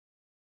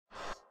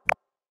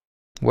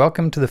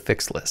Welcome to the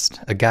Fix List,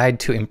 a guide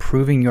to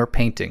improving your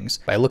paintings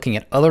by looking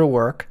at other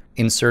work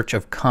in search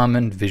of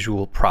common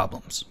visual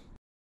problems.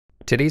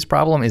 Today's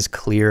problem is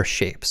clear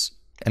shapes.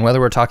 And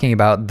whether we're talking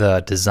about the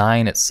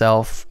design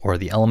itself or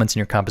the elements in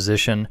your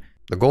composition,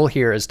 the goal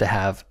here is to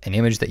have an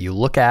image that you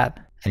look at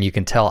and you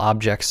can tell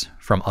objects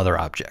from other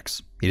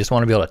objects. You just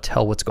want to be able to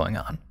tell what's going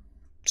on.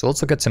 So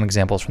let's look at some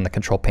examples from the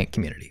Ctrl+Paint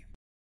community.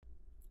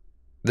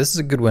 This is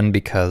a good one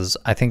because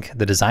I think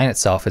the design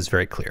itself is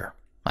very clear.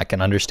 I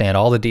can understand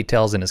all the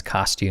details in his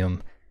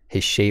costume.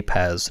 His shape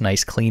has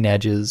nice clean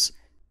edges.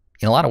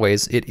 In a lot of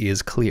ways, it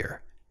is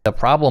clear. The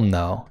problem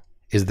though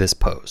is this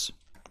pose.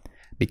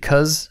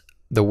 Because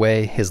the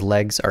way his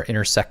legs are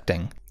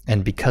intersecting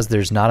and because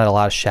there's not a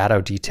lot of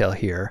shadow detail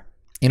here,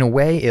 in a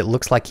way it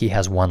looks like he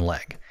has one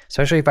leg.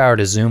 Especially if I were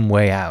to zoom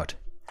way out.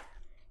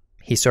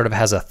 He sort of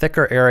has a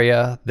thicker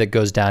area that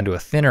goes down to a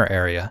thinner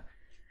area,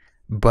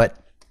 but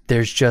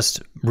there's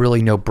just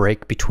really no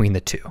break between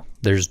the two.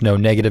 There's no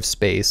negative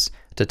space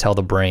to tell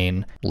the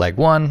brain leg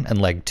 1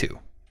 and leg 2.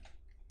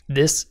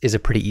 This is a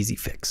pretty easy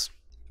fix.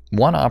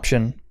 One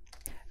option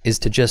is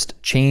to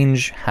just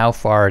change how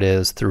far it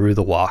is through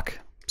the walk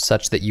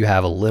such that you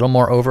have a little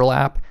more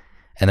overlap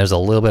and there's a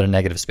little bit of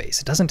negative space.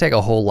 It doesn't take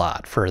a whole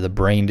lot for the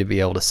brain to be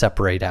able to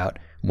separate out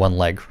one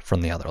leg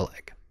from the other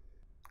leg.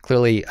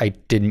 Clearly, I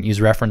didn't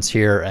use reference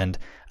here and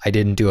I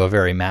didn't do a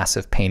very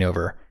massive paint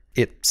over.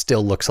 It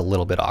still looks a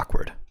little bit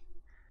awkward.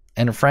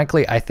 And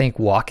frankly, I think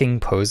walking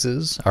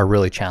poses are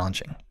really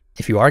challenging.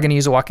 If you are going to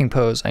use a walking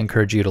pose, I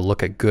encourage you to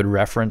look at good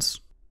reference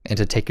and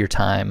to take your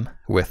time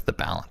with the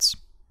balance.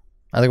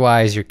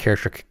 Otherwise, your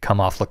character could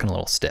come off looking a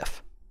little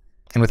stiff.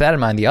 And with that in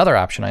mind, the other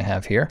option I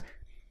have here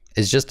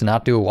is just to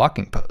not do a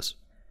walking pose.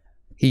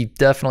 He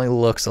definitely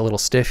looks a little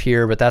stiff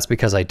here, but that's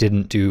because I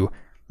didn't do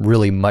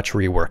really much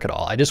rework at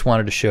all. I just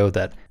wanted to show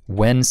that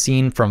when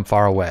seen from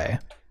far away,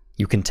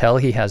 you can tell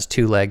he has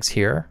two legs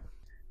here.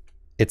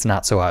 It's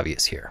not so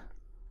obvious here.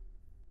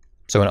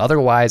 So an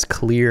otherwise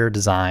clear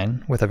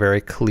design with a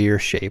very clear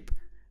shape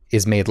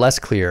is made less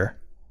clear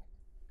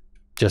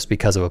just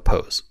because of a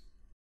pose.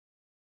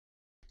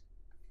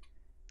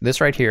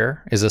 This right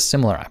here is a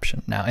similar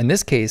option. Now in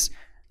this case,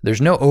 there's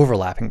no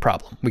overlapping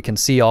problem. We can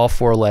see all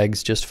four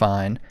legs just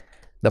fine.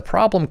 The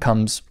problem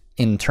comes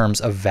in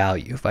terms of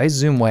value. If I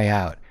zoom way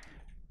out,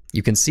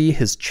 you can see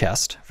his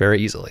chest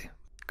very easily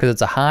because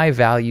it's a high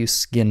value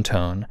skin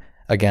tone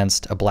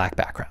against a black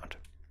background.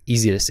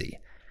 Easy to see.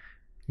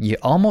 You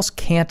almost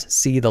can't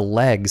see the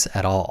legs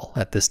at all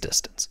at this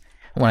distance.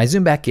 When I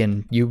zoom back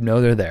in, you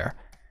know they're there.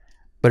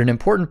 But an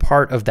important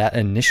part of that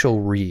initial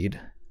read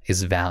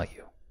is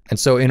value. And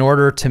so in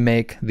order to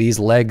make these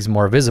legs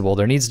more visible,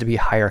 there needs to be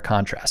higher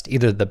contrast.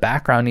 Either the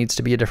background needs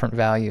to be a different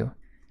value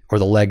or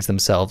the legs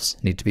themselves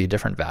need to be a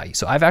different value.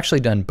 So I've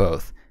actually done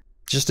both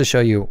just to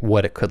show you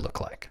what it could look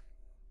like.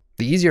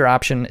 The easier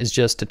option is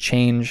just to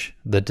change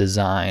the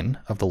design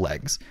of the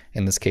legs.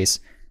 In this case,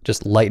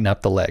 just lighten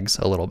up the legs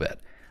a little bit.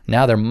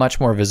 Now they're much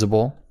more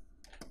visible.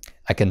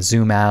 I can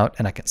zoom out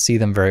and I can see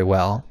them very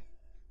well.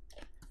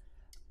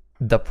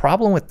 The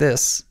problem with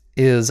this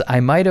is I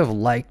might have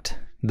liked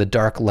the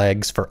dark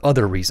legs for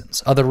other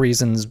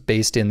reasons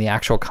based in the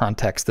actual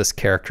context this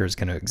character is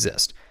going to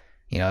exist.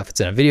 You know, if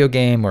it's in a video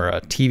game or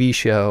a TV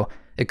show,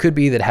 it could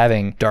be that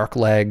having dark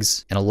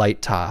legs and a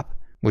light top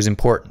was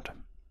important.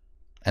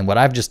 And what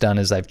I've just done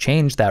is I've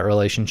changed that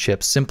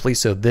relationship simply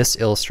so this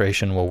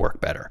illustration will work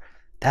better.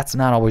 That's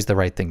not always the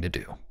right thing to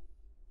do.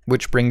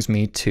 Which brings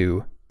me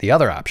to the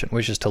other option,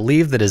 which is to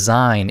leave the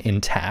design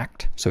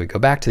intact. So we go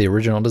back to the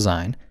original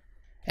design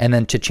and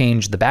then to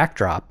change the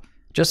backdrop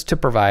just to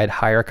provide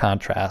higher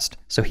contrast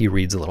so he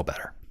reads a little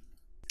better.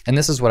 And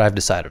this is what I've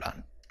decided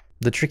on.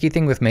 The tricky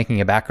thing with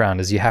making a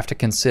background is you have to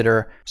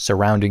consider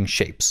surrounding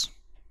shapes.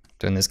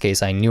 So in this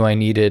case, I knew I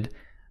needed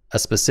a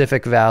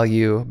specific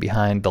value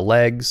behind the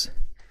legs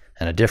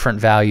and a different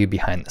value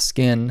behind the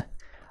skin.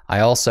 I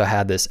also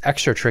had this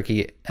extra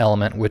tricky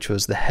element, which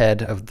was the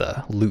head of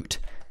the lute.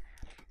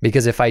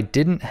 Because if I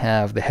didn't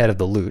have the head of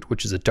the lute,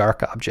 which is a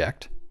dark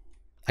object,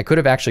 I could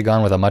have actually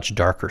gone with a much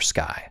darker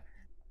sky.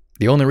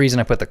 The only reason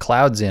I put the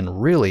clouds in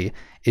really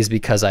is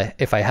because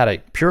if I had a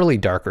purely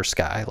darker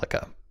sky, like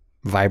a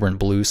vibrant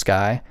blue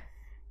sky,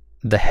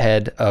 the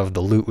head of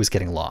the lute was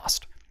getting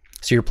lost.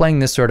 So you're playing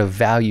this sort of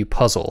value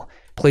puzzle,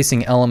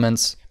 placing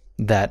elements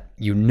that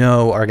you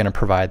know are going to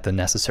provide the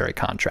necessary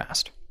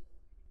contrast.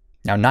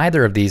 Now,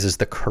 neither of these is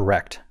the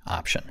correct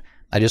option.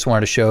 I just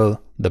wanted to show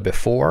the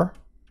before,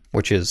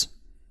 which is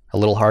a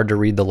little hard to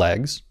read the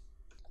legs.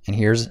 And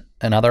here's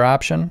another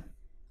option.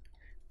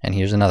 And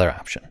here's another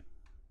option.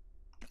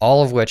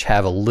 All of which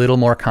have a little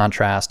more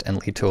contrast and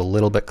lead to a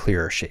little bit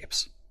clearer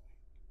shapes.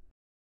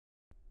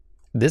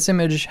 This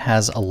image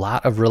has a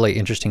lot of really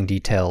interesting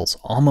details,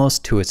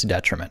 almost to its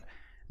detriment.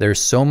 There's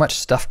so much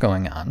stuff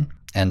going on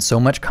and so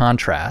much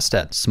contrast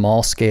at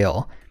small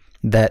scale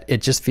that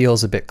it just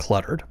feels a bit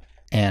cluttered.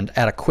 And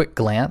at a quick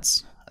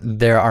glance,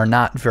 there are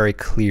not very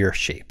clear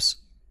shapes.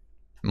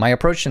 My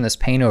approach in this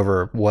paint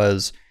over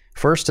was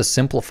first to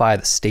simplify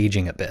the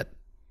staging a bit.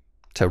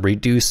 to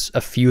reduce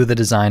a few of the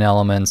design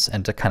elements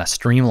and to kind of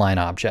streamline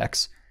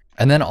objects,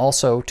 and then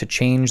also to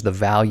change the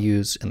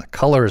values and the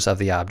colors of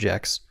the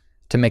objects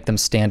to make them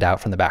stand out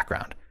from the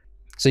background.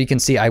 So you can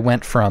see I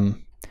went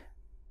from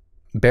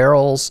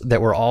barrels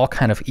that were all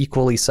kind of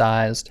equally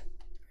sized,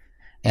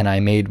 and I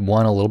made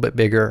one a little bit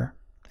bigger,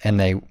 and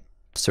they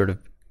sort of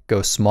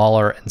go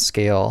smaller in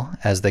scale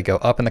as they go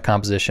up in the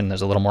composition.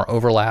 There's a little more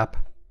overlap.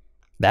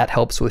 That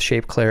helps with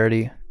shape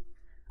clarity.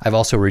 I've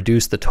also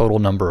reduced the total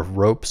number of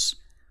ropes,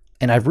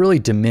 and I've really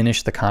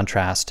diminished the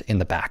contrast in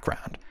the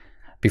background.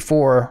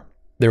 Before,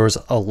 there was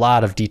a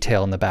lot of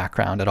detail in the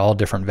background at all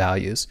different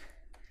values.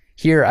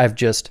 Here, I've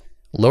just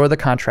lowered the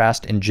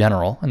contrast in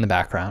general in the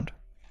background,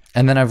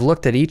 and then I've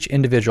looked at each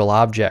individual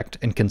object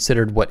and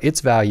considered what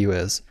its value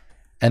is,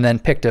 and then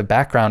picked a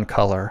background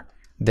color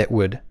that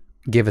would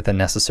give it the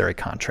necessary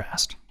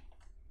contrast.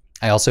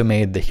 I also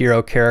made the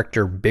hero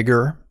character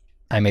bigger.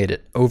 I made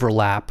it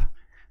overlap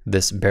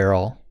this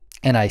barrel,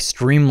 and I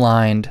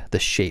streamlined the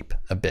shape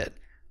a bit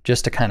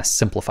just to kind of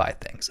simplify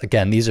things.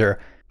 Again, these are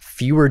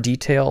fewer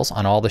details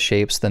on all the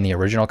shapes than the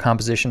original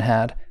composition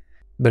had,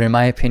 but in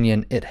my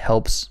opinion, it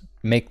helps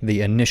make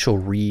the initial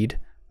read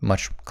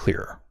much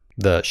clearer.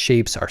 The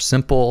shapes are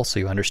simple, so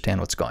you understand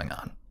what's going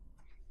on.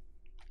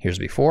 Here's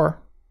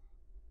before,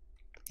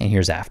 and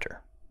here's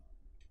after.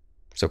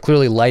 So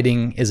clearly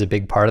lighting is a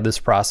big part of this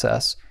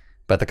process,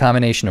 but the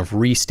combination of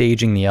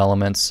restaging the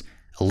elements,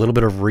 a little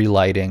bit of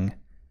relighting,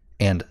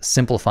 and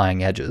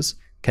simplifying edges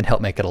can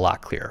help make it a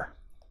lot clearer.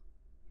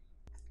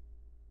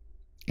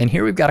 And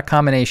here we've got a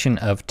combination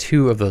of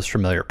two of those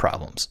familiar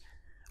problems.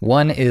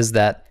 One is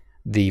that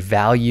the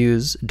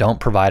values don't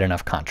provide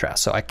enough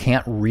contrast, so I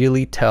can't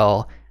really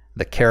tell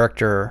the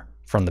character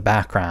from the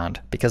background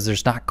because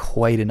there's not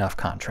quite enough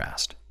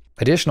contrast.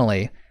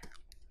 Additionally,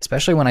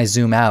 especially when I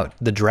zoom out,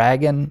 the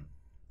dragon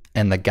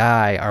and the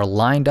guy are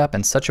lined up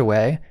in such a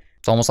way,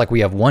 it's almost like we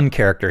have one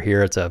character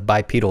here, it's a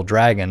bipedal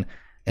dragon,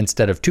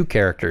 instead of two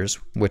characters,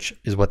 which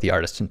is what the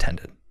artist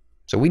intended.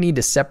 So we need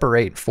to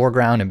separate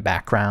foreground and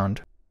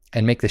background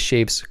and make the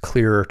shapes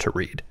clearer to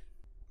read.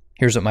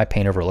 Here's what my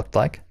paint over looked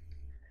like.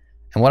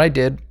 And what I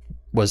did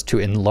was to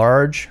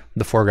enlarge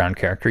the foreground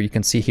character. You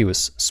can see he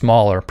was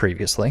smaller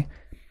previously.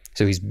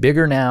 So he's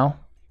bigger now.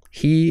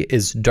 He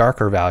is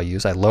darker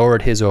values. I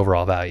lowered his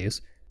overall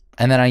values.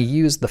 And then I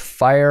used the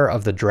fire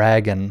of the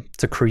dragon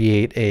to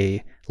create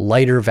a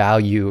lighter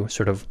value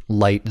sort of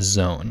light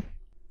zone.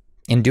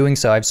 In doing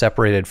so, I've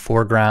separated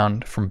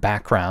foreground from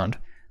background,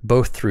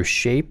 both through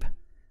shape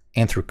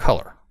and through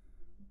color.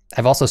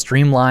 I've also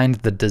streamlined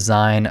the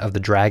design of the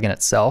dragon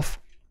itself.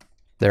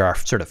 There are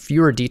sort of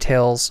fewer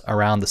details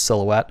around the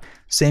silhouette.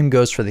 Same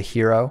goes for the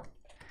hero.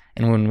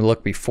 And when we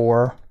look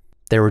before,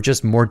 there were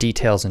just more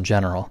details in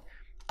general.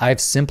 I've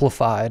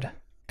simplified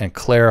and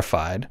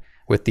clarified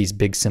with these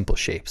big simple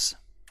shapes.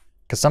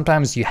 Because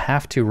sometimes you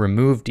have to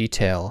remove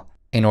detail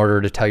in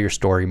order to tell your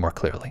story more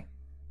clearly.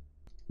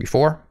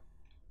 Before,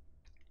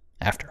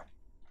 after.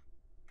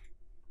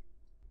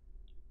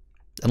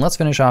 And let's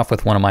finish off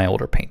with one of my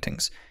older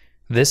paintings.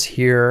 This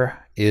here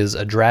is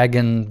a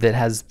dragon that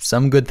has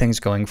some good things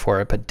going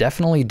for it, but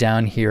definitely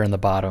down here in the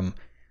bottom,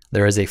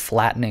 there is a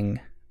flattening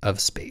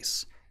of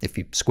space. If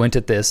you squint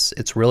at this,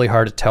 it's really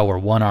hard to tell where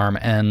one arm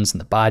ends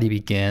and the body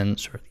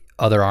begins, or the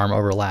other arm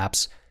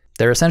overlaps.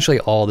 They're essentially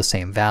all the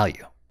same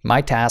value.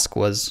 My task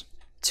was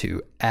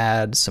to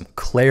add some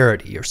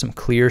clarity or some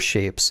clear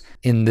shapes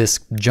in this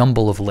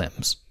jumble of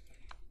limbs.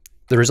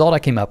 The result I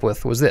came up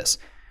with was this.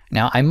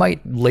 Now, I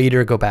might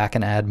later go back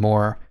and add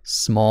more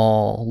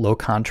small, low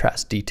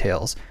contrast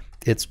details.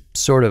 It's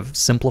sort of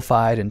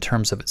simplified in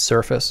terms of its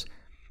surface,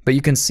 but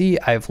you can see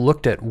I've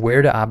looked at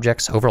where do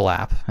objects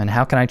overlap and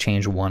how can I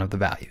change one of the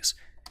values.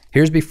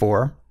 Here's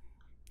before.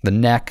 The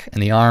neck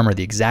and the arm are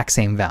the exact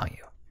same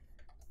value.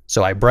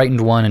 So I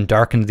brightened one and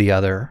darkened the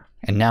other,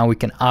 and now we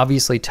can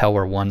obviously tell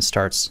where one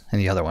starts and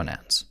the other one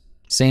ends.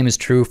 Same is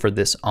true for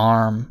this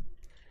arm.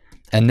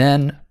 And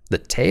then the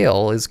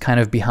tail is kind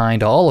of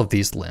behind all of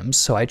these limbs,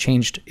 so I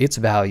changed its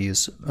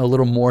values a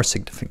little more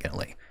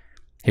significantly.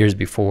 Here's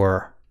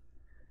before,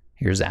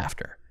 here's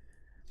after.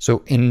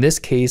 So in this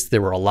case,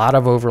 there were a lot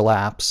of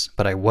overlaps,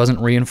 but I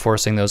wasn't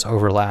reinforcing those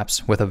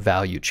overlaps with a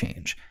value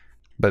change.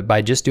 But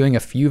by just doing a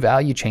few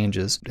value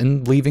changes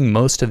and leaving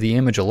most of the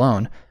image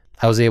alone,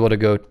 I was able to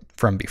go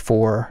from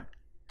before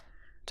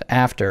to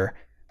after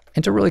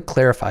and to really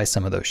clarify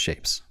some of those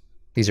shapes.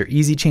 These are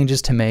easy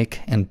changes to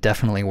make and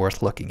definitely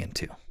worth looking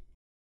into.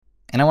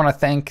 And I want to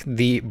thank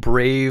the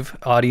brave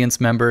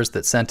audience members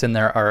that sent in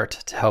their art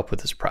to help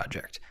with this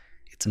project.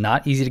 It's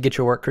not easy to get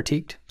your work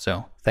critiqued,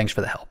 so thanks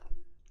for the help.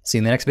 See you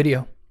in the next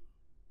video.